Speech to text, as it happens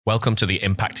Welcome to the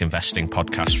Impact Investing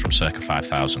podcast from Circa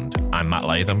 5000. I'm Matt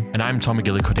Latham. And I'm Tom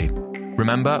McGillicuddy.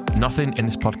 Remember, nothing in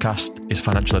this podcast is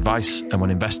financial advice, and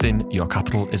when investing, your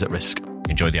capital is at risk.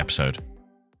 Enjoy the episode.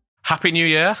 Happy New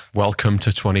Year. Welcome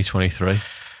to 2023.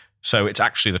 So it's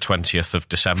actually the 20th of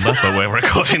December, but we're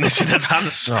recording this in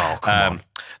advance. Oh, come on.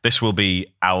 This will be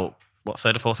out,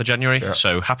 3rd or 4th of January? Yeah.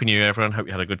 So Happy New Year, everyone. Hope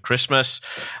you had a good Christmas.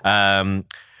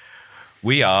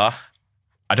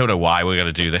 I don't know why we're going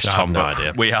to do this, Tom. I have no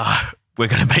idea. We're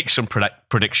going to make some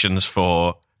predictions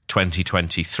for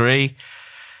 2023.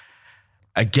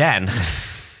 Again,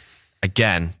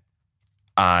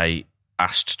 I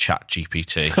asked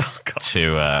ChatGPT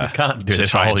to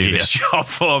try and do this job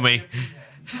for me,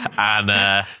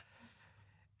 and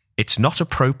it's not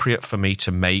appropriate for me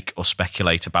to make or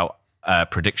speculate about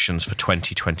predictions for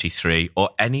 2023 or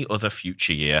any other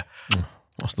future year.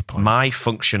 What's the point? My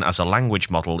function as a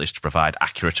language model is to provide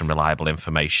accurate and reliable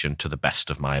information to the best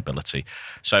of my ability.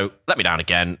 So let me down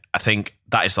again. I think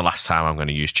that is the last time I'm going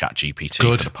to use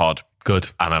ChatGPT for the pod. Good.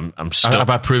 And I'm still...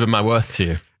 Have I proven my worth to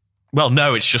you? Well,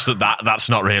 no, it's just that's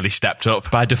not really stepped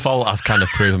up. By default, I've kind of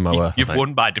proven my worth. You've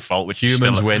won by default, which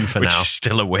humans is win for which now. Is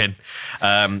still a win.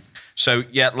 Last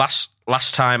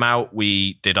time out,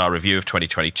 we did our review of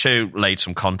 2022, laid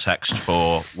some context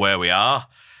for where we are.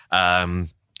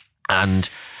 And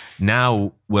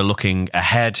now we're looking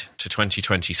ahead to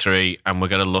 2023, and we're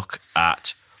going to look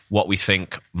at what we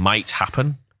think might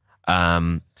happen.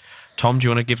 Tom, do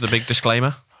you want to give the big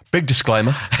disclaimer? Big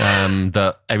disclaimer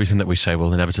that everything that we say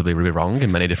will inevitably be wrong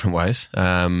in many different ways.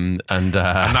 And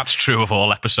that's true of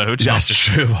all episodes. That's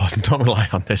true. Don't rely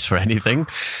on this for anything.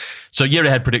 So year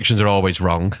ahead predictions are always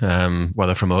wrong,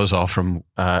 whether from us or from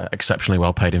exceptionally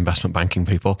well-paid investment banking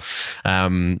people.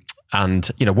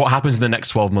 And, what happens in the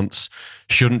next 12 months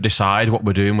shouldn't decide what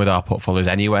we're doing with our portfolios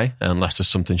anyway, unless there's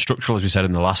something structural. As we said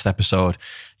in the last episode,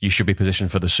 you should be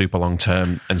positioned for the super long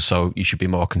term. And so you should be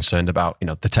more concerned about,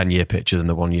 the 10-year picture than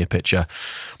the 1-year picture.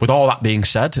 With all that being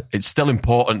said, it's still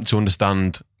important to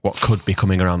understand what could be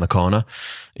coming around the corner,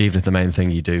 even if the main thing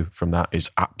you do from that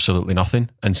is absolutely nothing.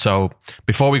 And so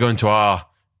before we go into our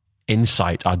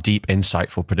deep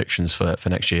insightful predictions for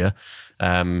next year,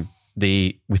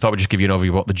 we thought we'd just give you an overview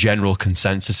of what the general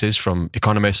consensus is from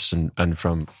economists and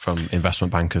from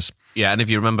investment bankers. Yeah, and if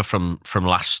you remember from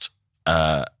last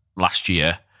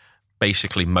year,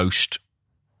 basically most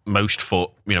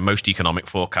economic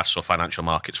forecasts or financial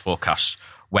markets forecasts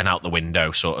went out the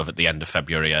window sort of at the end of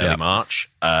February, early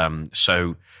March.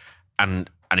 So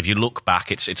if you look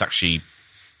back, it's actually,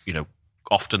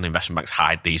 often the investment banks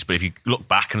hide these, but if you look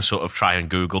back and sort of try and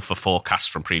Google for forecasts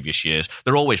from previous years,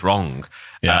 they're always wrong.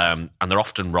 Yeah. And they're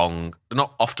often wrong. They're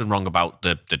not often wrong about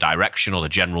the direction or the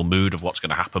general mood of what's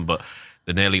going to happen, but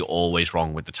they're nearly always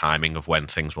wrong with the timing of when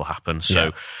things will happen.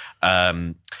 So,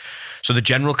 so the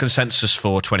general consensus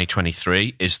for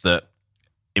 2023 is that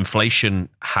inflation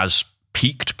has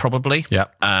peaked probably. Yeah.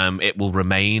 It will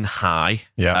remain high.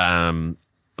 Yeah.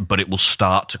 But it will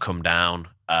start to come down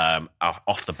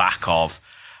off the back of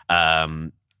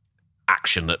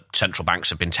action that central banks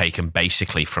have been taking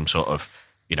basically from sort of,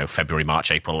 February,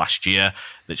 March, April last year,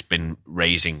 that's been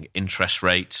raising interest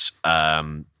rates.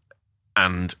 And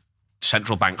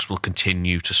central banks will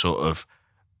continue to sort of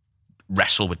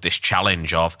wrestle with this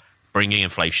challenge of bringing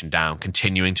inflation down,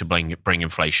 continuing to bring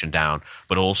inflation down,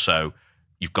 but also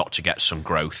you've got to get some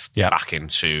growth back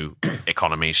into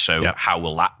economies. So how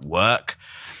will that work?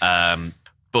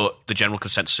 But the general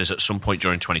consensus is at some point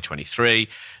during 2023,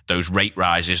 those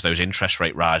interest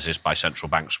rate rises by central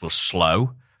banks will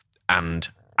slow and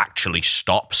actually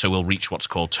stop. So we'll reach what's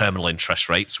called terminal interest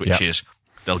rates, which is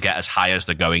they'll get as high as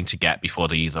they're going to get before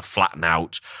they either flatten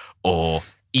out or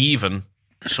even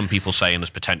some people saying there's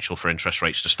potential for interest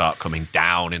rates to start coming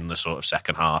down in the sort of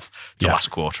second half to last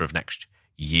quarter of next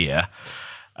year.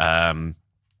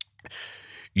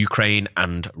 Ukraine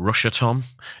and Russia, Tom?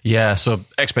 Yeah, so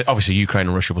obviously Ukraine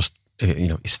and Russia was,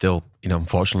 is still,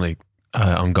 unfortunately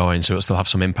ongoing, so it'll still have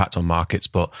some impact on markets,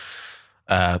 but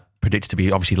predicted to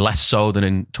be obviously less so than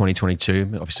in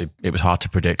 2022. Obviously, it was hard to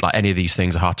predict. Like any of these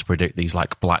things are hard to predict, these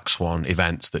like black swan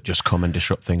events that just come and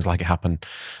disrupt things like it happened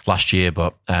last year,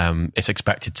 but it's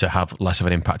expected to have less of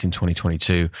an impact in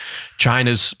 2022.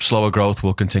 China's slower growth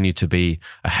will continue to be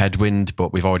a headwind,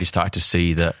 but we've already started to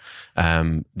see that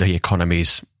the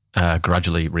economy's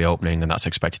gradually reopening, and that's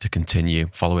expected to continue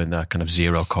following the kind of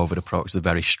zero COVID approach, the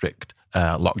very strict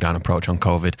lockdown approach on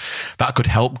COVID. That could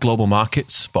help global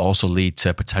markets, but also lead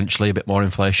to potentially a bit more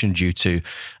inflation due to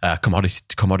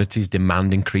commodities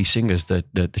demand increasing as the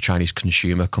Chinese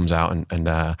consumer comes out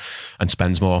and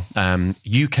spends more.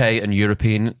 UK and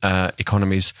European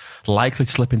economies likely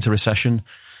to slip into recession.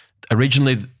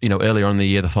 originally, earlier on in the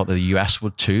year, they thought that the US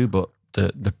would too, but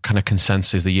the kind of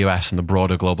consensus is the US and the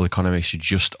broader global economy should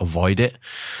just avoid it.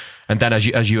 And then, as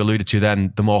you alluded to,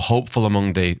 then the more hopeful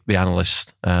among the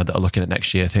analysts that are looking at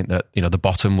next year think that the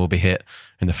bottom will be hit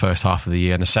in the first half of the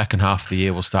year, and the second half of the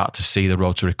year we'll start to see the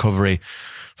road to recovery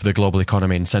for the global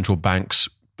economy, and central banks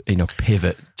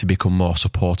pivot to become more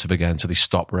supportive again, so they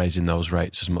stop raising those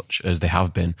rates as much as they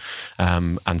have been,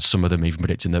 and some of them even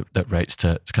predicting that rates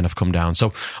to kind of come down.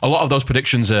 So a lot of those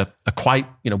predictions are quite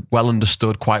well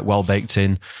understood, quite well baked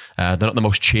in. They're not the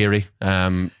most cheery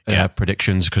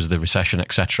predictions because of the recession,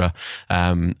 etc.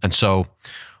 And so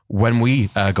when we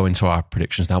go into our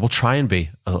predictions now, we'll try and be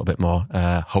a little bit more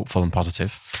hopeful and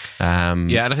positive.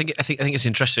 And I think it's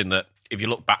interesting that if you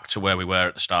look back to where we were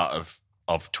at the start of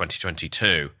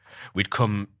 2022, we'd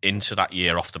come into that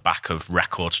year off the back of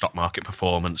record stock market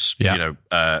performance.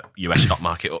 US stock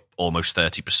market up almost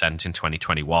 30% in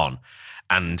 2021,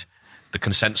 and the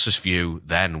consensus view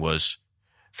then was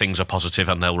things are positive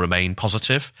and they'll remain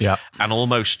positive. And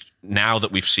almost now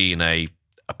that we've seen a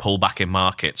pullback in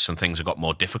markets and things have got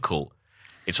more difficult,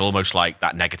 it's almost like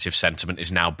that negative sentiment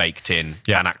is now baked in,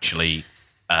 and actually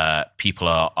people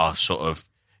are sort of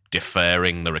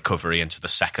deferring the recovery into the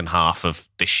second half of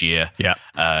this year.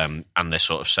 And they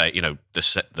sort of say,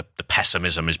 the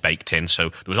pessimism is baked in. So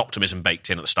there was optimism baked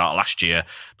in at the start of last year.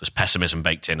 There's pessimism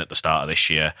baked in at the start of this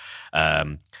year.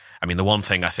 The one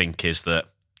thing I think is that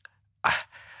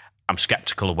I'm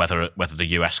skeptical of whether the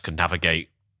US can navigate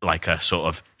like a sort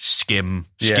of skim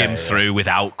through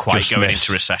without quite just going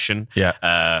into recession.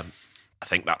 I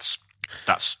think that's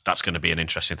going to be an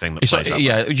interesting thing that plays out.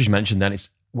 You just mentioned then, it's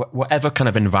whatever kind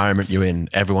of environment you're in,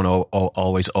 everyone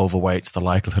always overweights the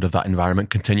likelihood of that environment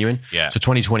continuing. So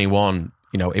 2021,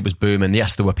 it was booming.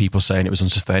 Yes, there were people saying it was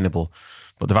unsustainable,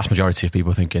 but the vast majority of people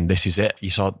were thinking this is it.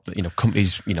 You saw,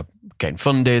 companies, getting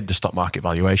funded, the stock market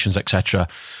valuations, etc.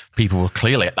 People were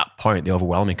clearly at that point, the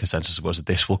overwhelming consensus was that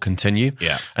this will continue.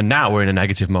 And now we're in a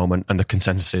negative moment, and the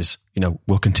consensus is,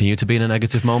 we'll continue to be in a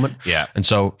negative moment. And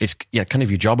so it's kind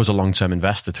of your job as a long-term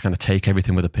investor to kind of take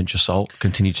everything with a pinch of salt,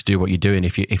 continue to do what you're doing.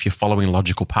 If you're following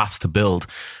logical paths to build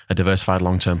a diversified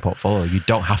long-term portfolio, you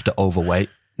don't have to overweight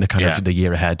the kind of the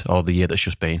year ahead or the year that's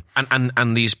just been.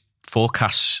 And these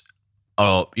forecasts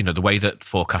are, the way that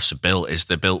forecasts are built is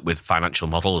they're built with financial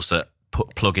models that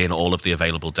plug in all of the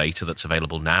available data that's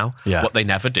available now. What they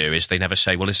never do is they never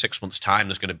say, well, in 6 months'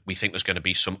 time, we think there's going to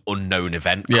be some unknown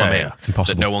event coming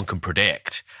that no one can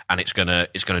predict, and it's going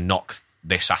to knock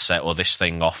this asset or this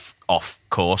thing off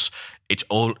course.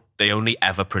 They only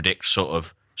ever predict sort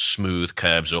of smooth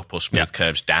curves up or smooth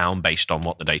curves down based on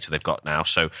what the data they've got now.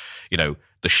 So,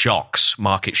 the shocks,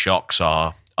 market shocks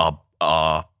are up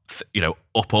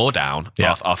or down,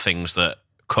 are things that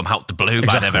come out the blue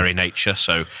by their very nature.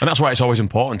 And that's why it's always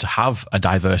important to have a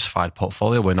diversified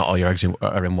portfolio where not all your eggs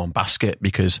are in one basket,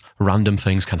 because random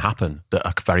things can happen that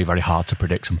are very, very hard to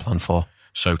predict and plan for.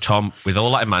 So, Tom, with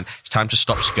all that in mind, it's time to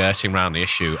stop skirting around the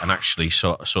issue and actually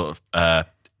sort of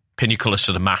pin your colours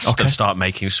to the mast and start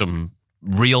making some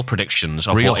real predictions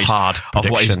of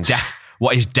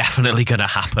what is definitely going to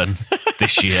happen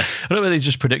this year. I don't know whether these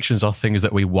just predictions or things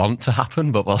that we want to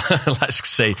happen, but let's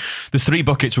see. There's 3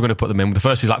 buckets we're going to put them in. The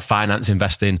first is like finance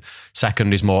investing.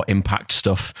 Second is more impact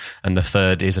stuff. And the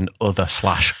third is an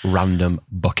other/random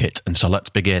bucket. And so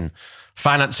let's begin.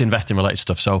 Finance investing related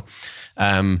stuff. So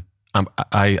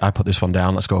I put this one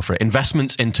down. Let's go for it.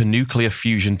 Investments into nuclear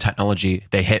fusion technology.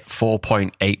 They hit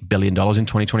 $4.8 billion in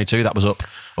 2022. That was up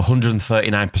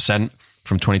 139%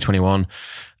 from 2021.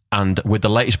 And with the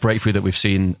latest breakthrough that we've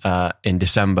seen in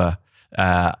December,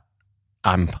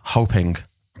 I'm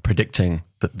predicting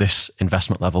that this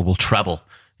investment level will treble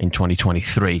in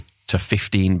 2023 to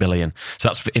 15 billion. So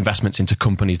that's investments into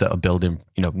companies that are building,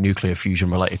 nuclear fusion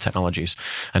related technologies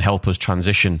and help us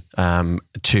transition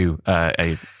to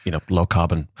a low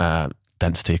carbon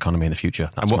density economy in the future.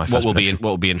 That's what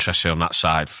will be interesting on that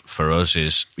side for us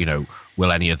is,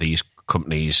 will any of these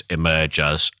companies emerge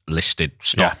as listed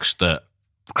stocks that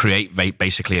create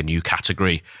basically a new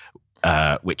category,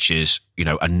 which is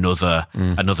another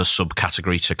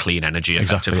subcategory to clean energy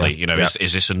effectively.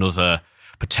 Is this another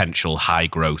potential high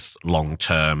growth long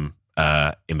term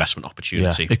investment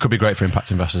opportunity? It could be great for impact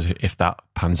investors if that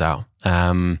pans out.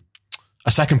 A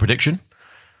second prediction.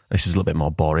 This is a little bit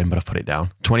more boring, but I've put it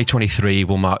down. 2023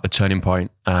 will mark the turning point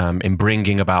in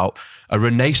bringing about a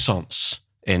renaissance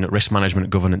in risk management,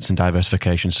 governance, and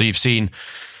diversification. So you've seen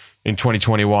in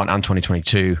 2021 and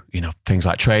 2022, things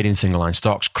like trading, single line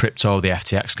stocks, crypto, the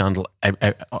FTX scandal,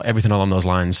 everything along those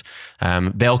lines,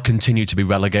 they'll continue to be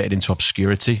relegated into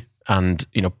obscurity and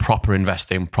proper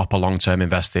investing, proper long-term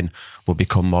investing will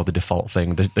become more the default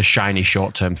thing. The shiny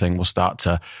short-term thing will start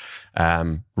to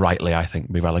rightly, I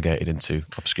think, be relegated into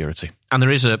obscurity. And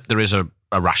there is a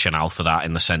rationale for that,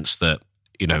 in the sense that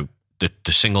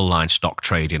the single line stock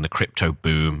trading, the crypto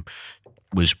boom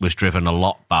was driven a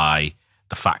lot by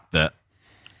the fact that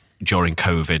during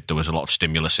COVID there was a lot of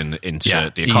stimulus into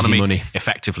the economy. Easy money.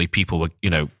 Effectively, people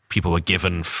were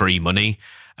given free money.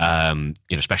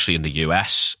 Especially in the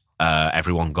US,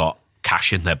 everyone got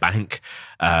cash in their bank,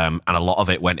 and a lot of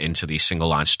it went into these single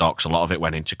line stocks. A lot of it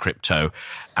went into crypto,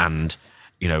 and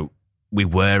we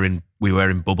were in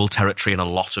bubble territory in a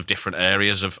lot of different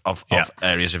areas of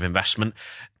areas of investment.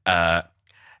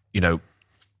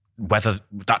 Whether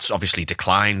that's obviously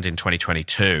declined in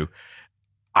 2022.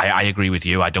 I agree with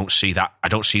you. I don't see that. I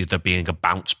don't see there being a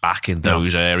bounce back in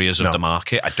those areas of the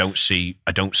market. I don't see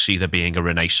there being a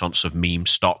renaissance of meme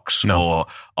stocks or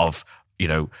of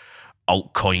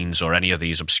altcoins or any of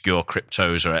these obscure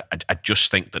cryptos. Or I just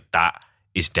think that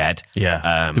is dead.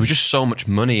 Yeah, there was just so much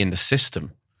money in the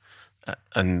system,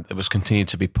 and it was continuing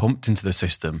to be pumped into the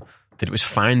system, that it was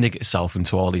finding itself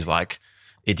into all these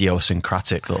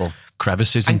idiosyncratic little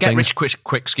crevices and get things. rich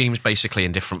quick schemes, basically,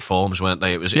 in different forms, weren't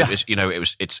they?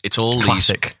 It's all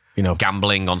classic, these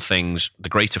gambling on things. The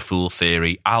greater fool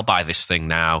theory. I'll buy this thing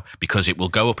now because it will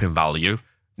go up in value.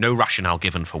 No rationale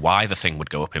given for why the thing would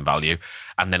go up in value,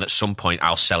 and then at some point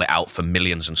I'll sell it out for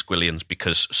millions and squillions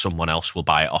because someone else will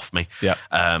buy it off me. Yeah.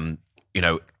 In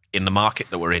the market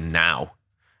that we're in now,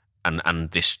 and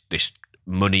this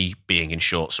money being in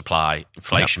short supply,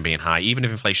 inflation being high, even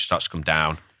if inflation starts to come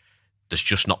down, there's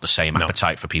just not the same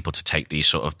appetite for people to take these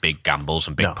sort of big gambles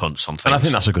and big punts on things. And I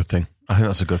think that's a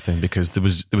good thing. Because there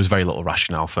was very little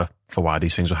rationale for why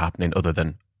these things were happening, other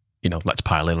than let's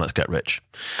pile in, let's get rich.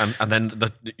 And then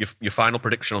your final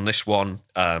prediction on this one,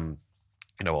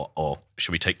 or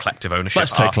should we take collective ownership?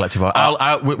 Let's take collective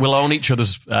ownership. We'll own each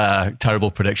other's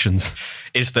terrible predictions.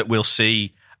 Is that we'll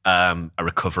see a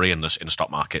recovery in the stock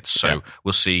markets. So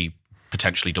we'll see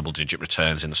potentially double-digit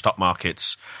returns in the stock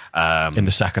markets in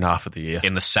the second half of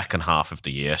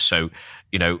the year. So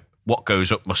what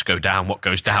goes up must go down. What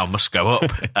goes down must go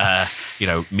up.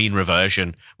 Mean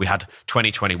reversion. We had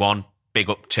 2021 big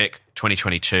uptick,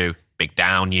 2022 big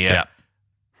down year. Yeah.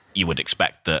 You would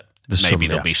expect that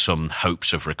there'll be some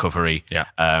hopes of recovery. Yeah.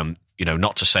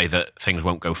 Not to say that things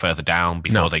won't go further down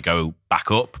before they go back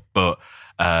up, but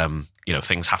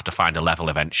things have to find a level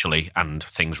eventually, and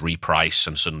things reprice,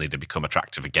 and suddenly they become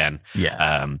attractive again.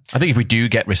 Yeah. I think if we do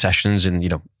get recessions in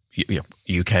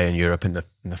UK and Europe in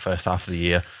the first half of the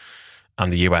year,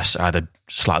 and the US either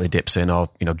slightly dips in or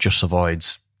just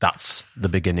avoids, that's the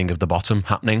beginning of the bottom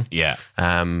happening. Yeah.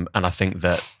 And I think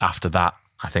that after that,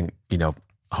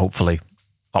 hopefully,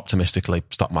 optimistically,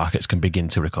 stock markets can begin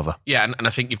to recover. Yeah, and I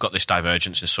think you've got this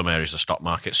divergence in some areas of the stock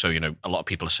market. So, a lot of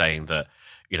people are saying that,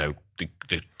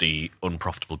 the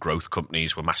unprofitable growth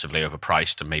companies were massively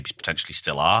overpriced, and maybe potentially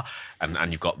still are.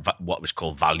 And you've got what was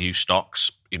called value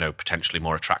stocks, potentially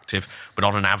more attractive. But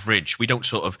on an average, we don't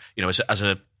sort of, as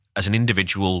an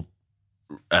individual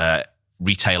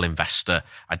retail investor,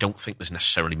 I don't think there's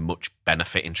necessarily much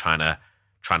benefit in trying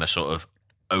to sort of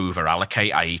over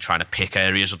allocate, i.e. trying to pick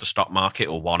areas of the stock market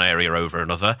or one area over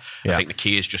another. Yeah. I think the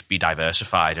key is just be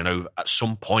diversified, and at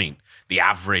some point the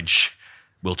average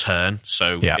will turn.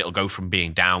 So it'll go from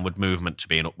being downward movement to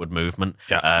being upward movement.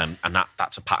 Yeah. And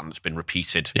that's a pattern that's been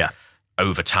repeated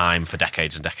over time for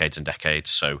decades and decades and decades.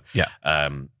 So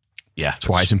that's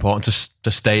why it's important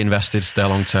to stay invested, stay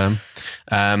long term.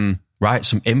 Right,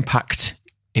 some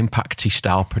impacty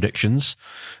style predictions.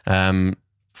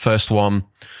 First one,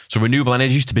 so renewable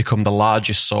energy is to become the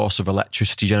largest source of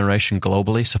electricity generation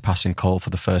globally, surpassing coal for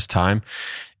the first time.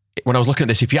 When I was looking at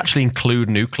this, if you actually include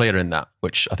nuclear in that,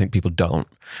 which I think people don't,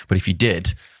 but if you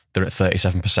did, they're at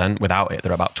 37%. Without it,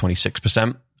 they're about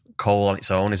 26%. Coal on its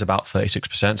own is about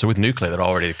 36%. So with nuclear, they're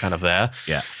already kind of there.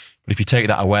 Yeah. But if you take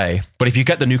that away, but if you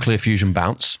get the nuclear fusion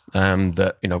bounce,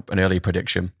 that an earlier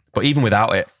prediction, but even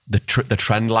without it, the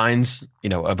trend lines,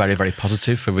 are very, very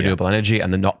positive for renewable energy,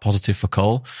 and they're not positive for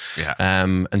coal. Yeah.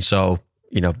 And so,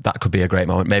 that could be a great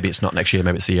moment. Maybe it's not next year,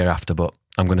 maybe it's the year after, but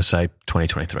I'm going to say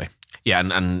 2023. Yeah,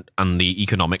 and the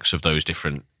economics of those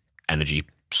different energy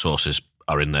sources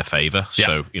are in their favour. Yeah.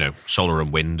 So, solar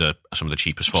and wind are some of the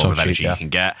cheapest form of energy you can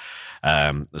get.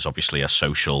 There's obviously a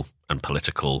social and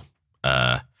political,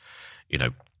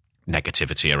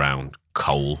 negativity around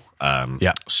coal.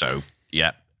 So,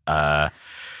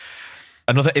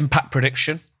 another impact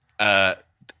prediction.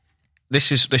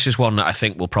 This is one that I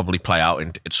think will probably play out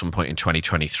at some point in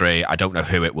 2023. I don't know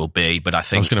who it will be, but I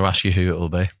think... I was going to ask you who it will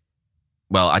be.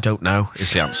 Well, I don't know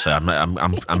is the answer.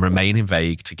 I'm remaining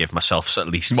vague to give myself at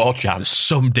least more chance,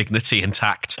 some dignity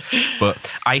intact. But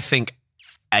I think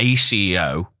a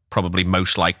CEO, probably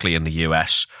most likely in the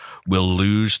US, will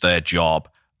lose their job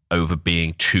over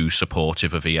being too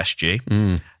supportive of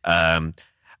ESG.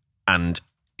 And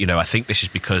I think this is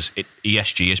because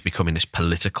ESG is becoming this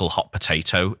political hot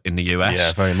potato in the US.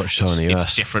 Yeah, very much so in the US.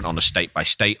 It's different on a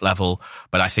state-by-state level.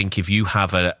 But I think if you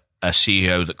have a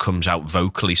CEO that comes out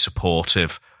vocally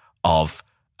supportive of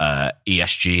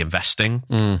ESG investing,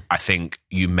 I think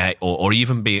you may, or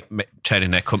even be turning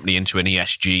their company into an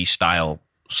ESG-style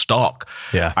stock,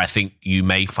 I think you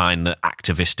may find that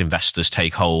activist investors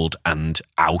take hold and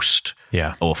oust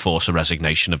or force a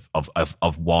resignation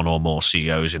of one or more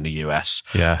CEOs in the US.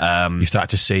 You start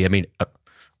to see, I mean,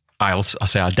 I'll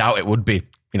say I doubt it would be,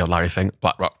 Larry Fink,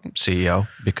 BlackRock CEO,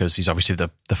 because he's obviously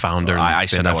the founder. And I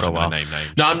said been I there for a wasn't while. going to name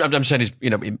names. No, I'm saying he's,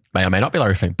 he may or may not be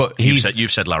Larry Fink, but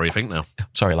you've said Larry Fink now.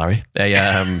 Sorry, Larry.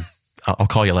 I'll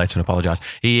call you later and apologise.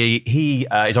 He's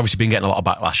obviously been getting a lot of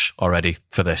backlash already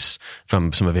for this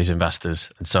from some of his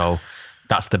investors, and so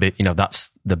that's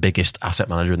that's the biggest asset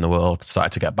manager in the world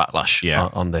started to get backlash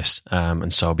on this,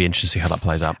 and so it'll be interesting to see how that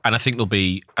plays out. And I think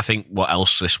what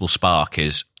else this will spark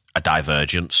is a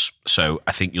divergence. So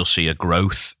I think you'll see a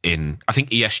growth in. I think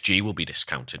ESG will be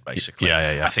discounted basically.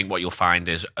 I think what you'll find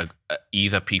is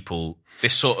either people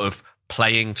this sort of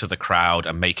playing to the crowd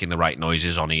and making the right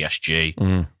noises on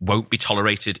ESG won't be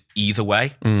tolerated either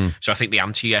way. So I think the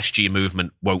anti-ESG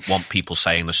movement won't want people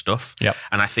saying the stuff.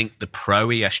 And I think the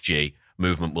pro-ESG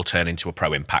movement will turn into a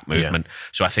pro-impact movement.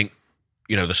 So I think,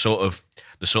 the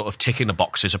sort of ticking the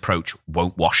boxes approach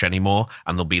won't wash anymore,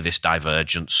 and there'll be this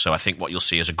divergence. So I think what you'll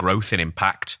see is a growth in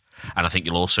impact. And I think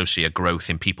you'll also see a growth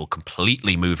in people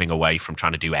completely moving away from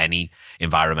trying to do any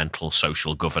environmental,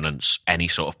 social governance, any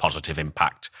sort of positive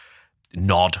impact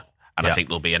nod. And I think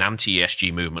there'll be an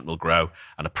anti-ESG movement will grow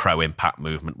and a pro-impact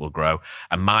movement will grow.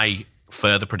 And my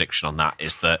further prediction on that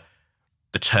is that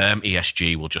the term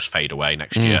ESG will just fade away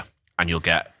next year, and you'll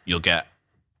get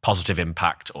positive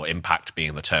impact or impact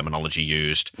being the terminology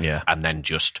used, and then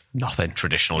just nothing,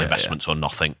 traditional investments or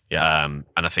nothing. And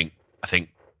I think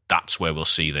that's where we'll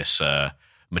see this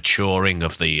maturing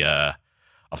of the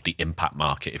impact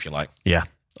market, if you like. Yeah,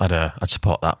 I'd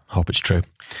support that. Hope it's true.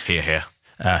 Here.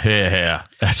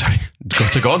 Sorry,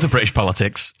 to go on to British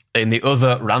politics, in the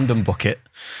other random bucket,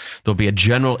 there'll be a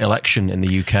general election in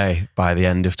the UK by the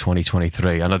end of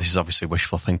 2023. I know this is obviously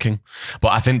wishful thinking, but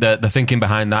I think the thinking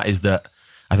behind that is that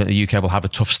I think the UK will have a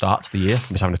tough start to the year.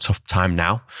 It's having a tough time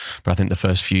now, but I think the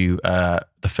first few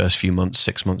months,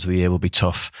 6 months of the year will be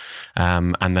tough,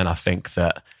 and then I think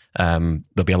that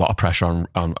there'll be a lot of pressure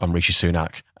on Rishi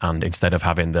Sunak, and instead of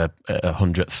having the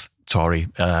 100th Tory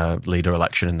leader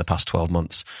election in the past 12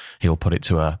 months, he will put it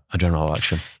to a general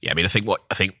election. Yeah, I mean, I think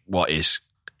what is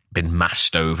been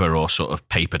masked over or sort of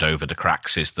papered over the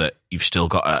cracks is that you've still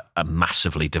got a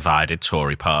massively divided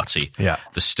Tory party. Yeah.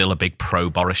 There's still a big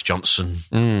pro-Boris Johnson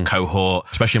cohort.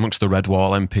 Especially amongst the Red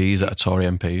Wall MPs that are Tory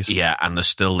MPs. Yeah, and there's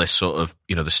still this sort of,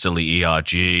 there's still the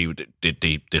ERG,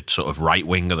 the sort of right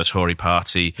wing of the Tory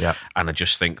party. Yeah. And I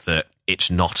just think that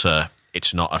it's not a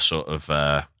sort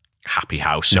of happy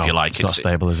house, if you like. It's not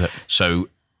stable, is it? So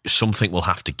something will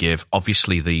have to give.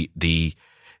 Obviously,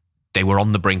 they were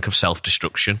on the brink of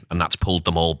self-destruction, and that's pulled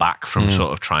them all back from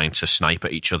sort of trying to snipe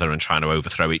at each other and trying to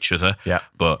overthrow each other. Yeah.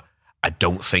 But I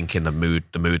don't think in the mood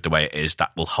the way it is,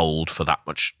 that will hold for that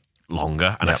much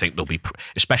longer. And I think there'll be,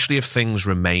 especially if things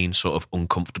remain sort of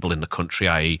uncomfortable in the country,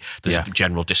 i.e. there's a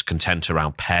general discontent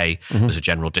around pay, there's a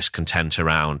general discontent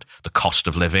around the cost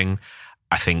of living.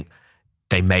 I think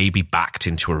they may be backed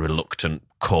into a reluctant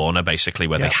corner, basically,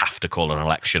 where they have to call an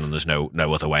election and there's no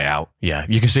other way out. Yeah,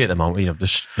 you can see at the moment,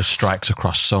 there's strikes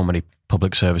across so many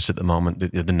public services at the moment.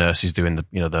 The nurses doing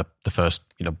the first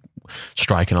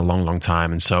strike in a long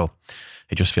time, and so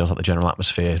it just feels like the general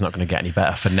atmosphere is not going to get any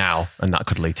better for now, and that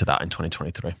could lead to that in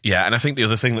 2023. Yeah, and I think the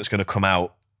other thing that's going to come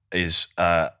out is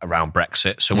around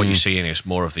Brexit. So what you're seeing is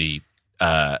more of the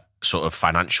sort of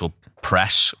financial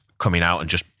press coming out and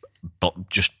just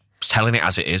telling it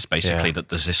as it is, basically, that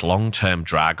there's this long-term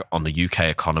drag on the UK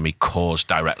economy caused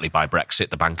directly by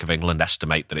Brexit. The Bank of England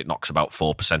estimate that it knocks about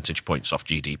 4 percentage points off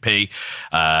GDP.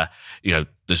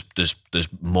 There's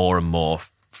more and more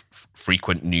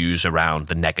frequent news around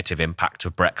the negative impact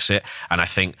of Brexit, and I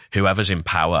think whoever's in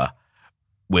power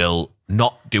will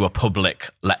not do a public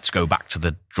let's go back to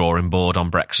the drawing board on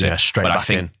Brexit. Yeah, straight but back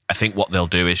in. I think what they'll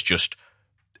do is just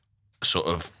sort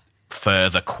of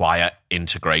further quiet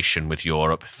integration with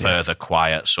Europe, further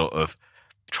quiet sort of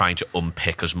trying to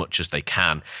unpick as much as they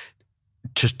can.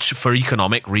 for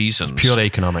economic reasons. Purely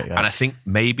economic, yeah. And I think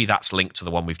maybe that's linked to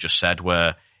the one we've just said,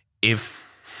 where if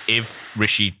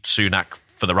Rishi Sunak,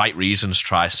 for the right reasons,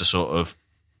 tries to sort of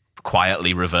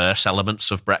quietly reverse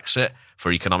elements of Brexit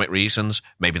for economic reasons,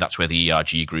 maybe that's where the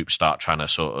ERG group start trying to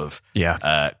sort of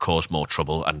cause more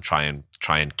trouble and try and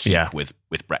keep with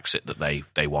Brexit that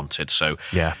they wanted. So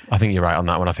yeah, I think you're right on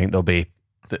that one. I think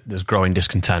there's growing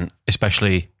discontent,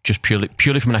 especially just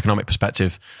purely from an economic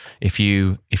perspective. If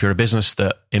you're a business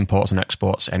that imports and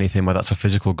exports anything, whether that's a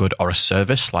physical good or a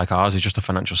service, like ours is just a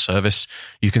financial service,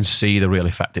 you can see the real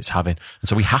effect it's having. And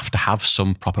so we have to have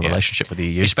some proper relationship with the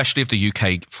EU. Especially if the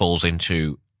UK falls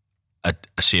into a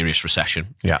serious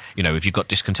recession. Yeah. If you've got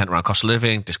discontent around cost of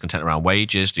living, discontent around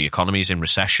wages, the economy's in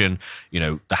recession,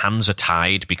 the hands are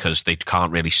tied because they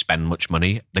can't really spend much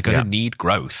money. They're going to need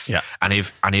growth. Yeah. And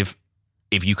if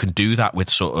you can do that with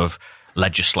sort of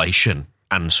legislation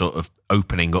and sort of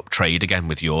opening up trade again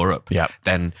with Europe,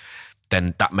 then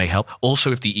that may help.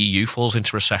 Also, if the EU falls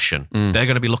into recession, they're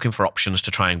going to be looking for options to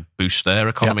try and boost their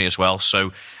economy as well.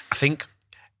 So I think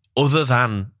other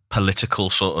than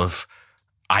political sort of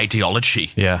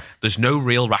ideology, there's no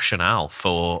real rationale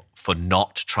for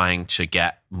not trying to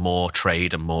get more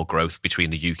trade and more growth between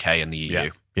the UK and the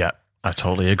EU. Yeah. I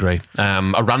totally agree.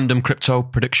 A random crypto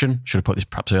prediction. Should have put this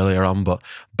perhaps earlier on, but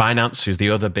Binance, who's the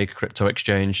other big crypto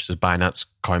exchange, there's Binance,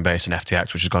 Coinbase, and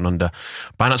FTX, which has gone under.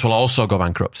 Binance will also go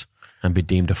bankrupt and be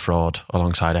deemed a fraud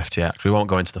alongside FTX. We won't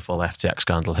go into the full FTX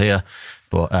scandal here,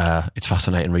 but it's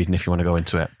fascinating reading if you want to go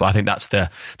into it. But I think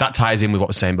that ties in with what we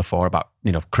were saying before about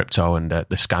crypto and the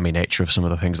scammy nature of some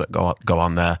of the things that go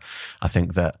on there. I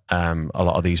think that a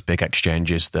lot of these big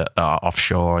exchanges that are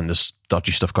offshore and there's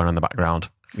dodgy stuff going on in the background.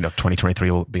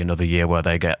 2023 will be another year where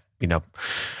they get the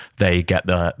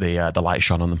light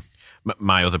shone on them.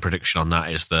 My other prediction on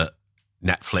that is that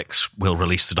Netflix will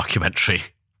release the documentary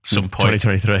some point.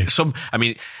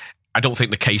 2023. I don't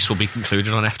think the case will be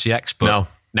concluded on FTX, but no.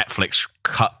 Netflix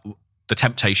cut. The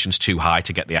temptation's too high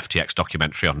to get the FTX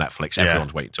documentary on Netflix.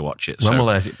 Everyone's waiting to watch it. When will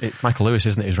it's Michael Lewis,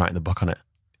 isn't it, who's writing the book on it?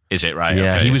 Is it right?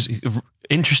 Yeah, Okay.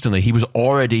 He was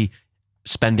already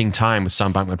spending time with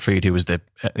Sam Bankman-Fried, who was the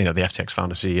FTX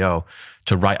founder CEO,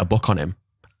 to write a book on him.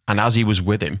 And as he was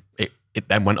with him, it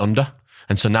then went under.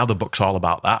 And so now the book's all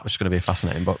about that, which is going to be a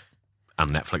fascinating book.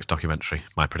 And Netflix documentary,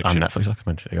 my prediction. And Netflix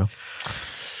documentary, there you go.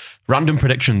 Random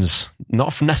predictions,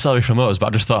 not necessarily from us, but I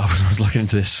just thought I was looking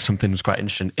into this, something was quite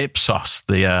interesting. Ipsos,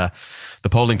 the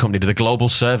polling company, did a global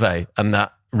survey, and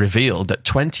that revealed that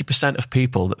 20% of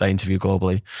people that they interview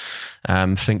globally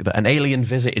think that an alien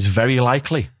visit is very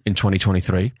likely in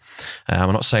 2023.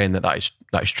 I'm not saying that is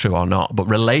true or not, but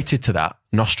related to that,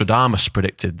 Nostradamus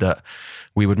predicted that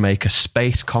we would make a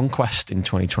space conquest in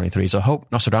 2023. So I hope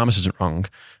Nostradamus isn't wrong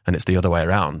and it's the other way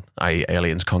around, i.e.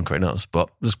 aliens conquering us. But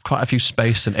there's quite a few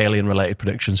space and alien related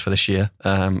predictions for this year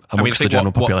amongst the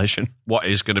general population. What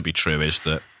is going to be true is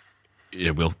that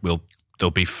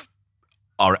there'll be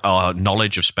our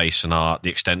knowledge of space and the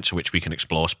extent to which we can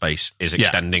explore space is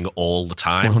extending all the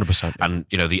time. 100%. And,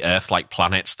 the Earth-like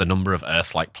planets, the number of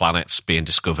Earth-like planets being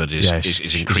discovered is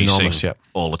increasing enormous,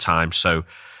 all the time. So,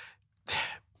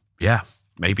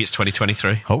 maybe it's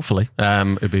 2023. Hopefully.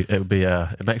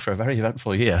 It'd make for a very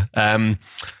eventful year.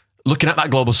 Looking at that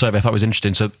global survey, I thought it was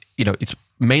interesting. So, it's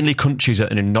mainly countries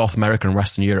in North America and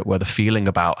Western Europe where the feeling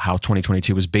about how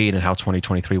 2022 has been and how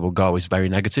 2023 will go is very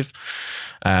negative.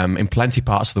 In plenty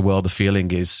parts of the world, the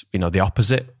feeling is, the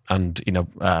opposite, and,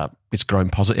 it's growing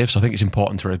positive. So I think it's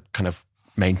important to kind of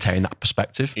maintain that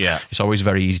perspective. Yeah. It's always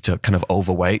very easy to kind of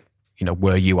overweight,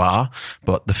 where you are,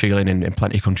 but the feeling in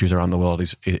plenty of countries around the world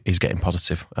is getting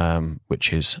positive,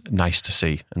 which is nice to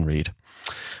see and read.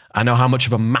 I know how much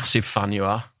of a massive fan you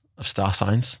are of star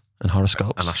signs and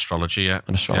horoscopes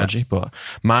and astrology, But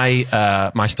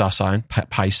my star sign,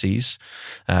 Pisces,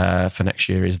 for next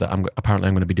year is that I'm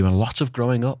going to be doing a lot of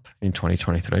growing up in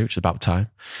 2023, which is about time.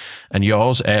 And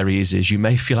yours, Aries, is you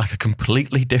may feel like a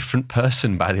completely different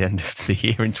person by the end of the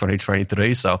year in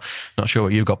 2023. So, not sure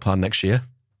what you've got planned next year.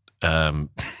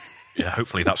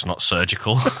 Hopefully that's not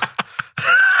surgical.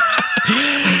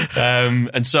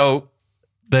 And so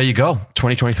there you go,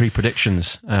 2023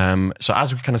 predictions. So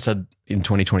as we kind of said in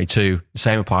 2022, the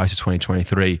same applies to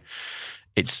 2023.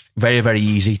 It's very, very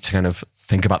easy to kind of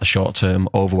think about the short term,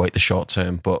 overweight the short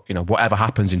term. But, whatever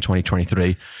happens in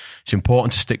 2023, it's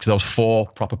important to stick to those 4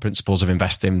 proper principles of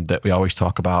investing that we always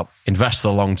talk about. Invest for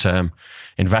the long term,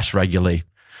 invest regularly,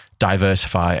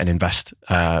 diversify and invest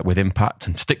with impact,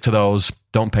 and stick to those.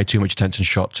 Don't pay too much attention to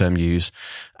short-term use,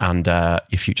 and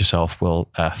your future self will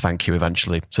thank you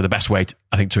eventually. So the best way,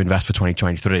 I think, to invest for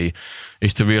 2023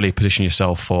 is to really position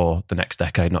yourself for the next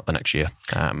decade, not the next year.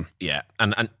 Yeah,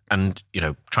 and you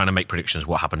know, trying to make predictions of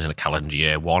what happens in a calendar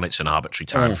year, one, it's an arbitrary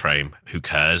time frame. Who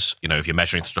cares? You know, if you're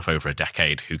measuring stuff over a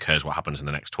decade, who cares what happens in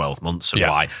the next 12 months? And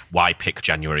why pick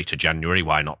January to January?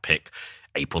 Why not pick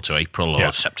April to April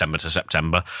or September to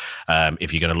September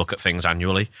if you're going to look at things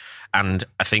annually? And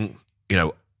I think, you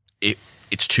know,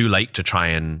 it's too late to try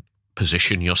and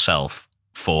position yourself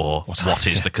for what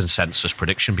is the consensus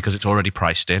prediction, because it's already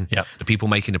priced in. Yep. The people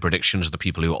making the predictions are the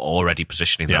people who are already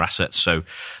positioning their assets. So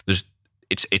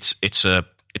it's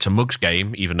a mug's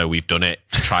game, even though we've done it,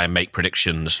 to try and make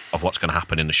predictions of what's going to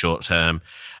happen in the short term.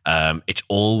 It's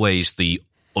always the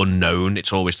unknown.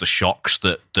 It's always the shocks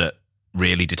that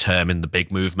really determine the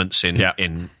big movements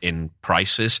in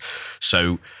prices.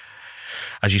 So,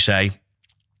 as you say,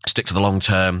 stick to the long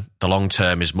term. The long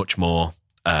term is much more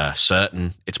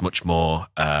certain. It's much more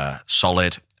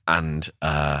solid, and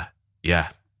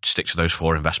stick to those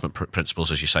 4 investment principles,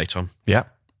 as you say, Tom. Yeah.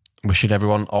 Wishing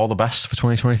everyone all the best for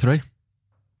 2023.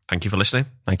 Thank you for listening.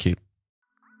 Thank you.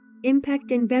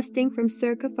 Impact Investing from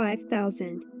Circa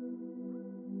 5000.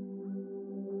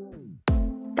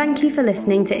 Thank you for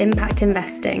listening to Impact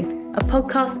Investing, a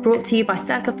podcast brought to you by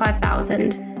Circa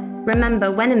 5000. Remember,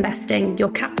 when investing,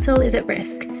 your capital is at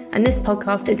risk, and this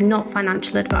podcast is not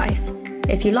financial advice.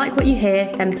 If you like what you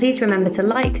hear, then please remember to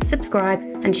like, subscribe,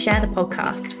 and share the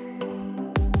podcast.